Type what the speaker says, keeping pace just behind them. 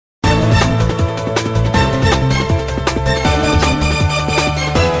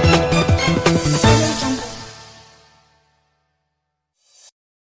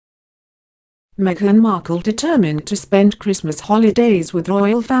Meghan Markle determined to spend Christmas holidays with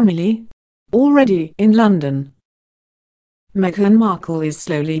royal family. Already in London, Meghan Markle is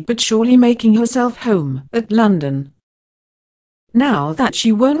slowly but surely making herself home at London. Now that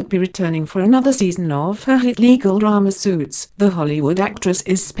she won't be returning for another season of her hit legal drama Suits, the Hollywood actress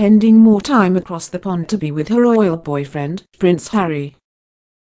is spending more time across the pond to be with her royal boyfriend, Prince Harry.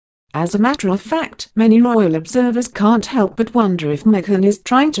 As a matter of fact, many royal observers can't help but wonder if Meghan is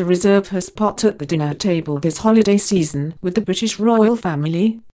trying to reserve her spot at the dinner table this holiday season with the British royal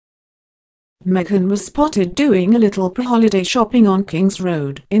family. Meghan was spotted doing a little pre-holiday shopping on King's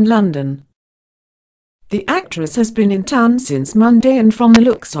Road in London. The actress has been in town since Monday, and from the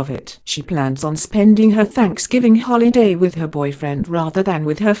looks of it, she plans on spending her Thanksgiving holiday with her boyfriend rather than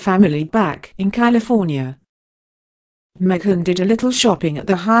with her family back in California. Meghan did a little shopping at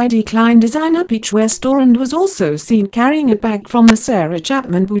the high-decline designer beachwear store and was also seen carrying a bag from the Sarah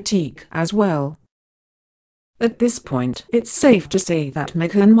Chapman boutique as well. At this point, it's safe to say that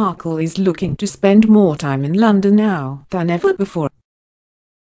Meghan Markle is looking to spend more time in London now than ever before.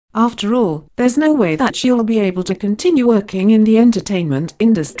 After all, there's no way that she'll be able to continue working in the entertainment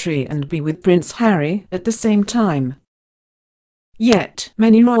industry and be with Prince Harry at the same time. Yet,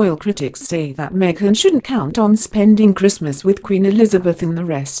 many royal critics say that Meghan shouldn't count on spending Christmas with Queen Elizabeth and the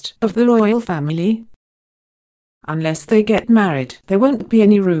rest of the royal family. Unless they get married, there won't be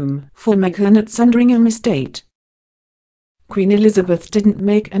any room for Meghan at Sandringham Estate. Queen Elizabeth didn't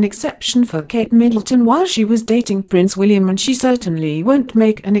make an exception for Kate Middleton while she was dating Prince William, and she certainly won't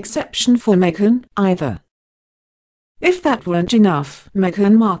make an exception for Meghan either. If that weren't enough,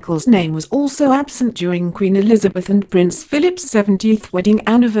 Meghan Markle's name was also absent during Queen Elizabeth and Prince Philip's 70th wedding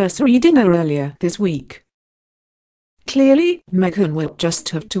anniversary dinner earlier this week. Clearly, Meghan will just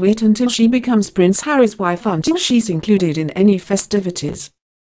have to wait until she becomes Prince Harry's wife until she's included in any festivities.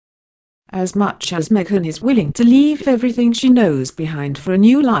 As much as Meghan is willing to leave everything she knows behind for a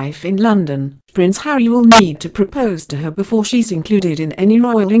new life in London, Prince Harry will need to propose to her before she's included in any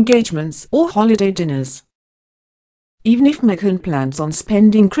royal engagements or holiday dinners. Even if Meghan plans on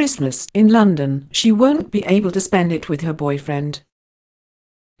spending Christmas in London, she won't be able to spend it with her boyfriend.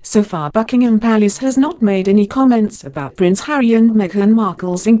 So far, Buckingham Palace has not made any comments about Prince Harry and Meghan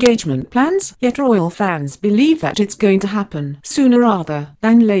Markle's engagement plans, yet royal fans believe that it's going to happen sooner rather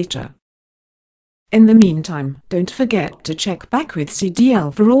than later. In the meantime, don't forget to check back with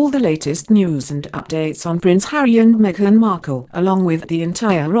CDL for all the latest news and updates on Prince Harry and Meghan Markle, along with the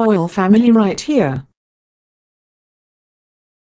entire royal family right here.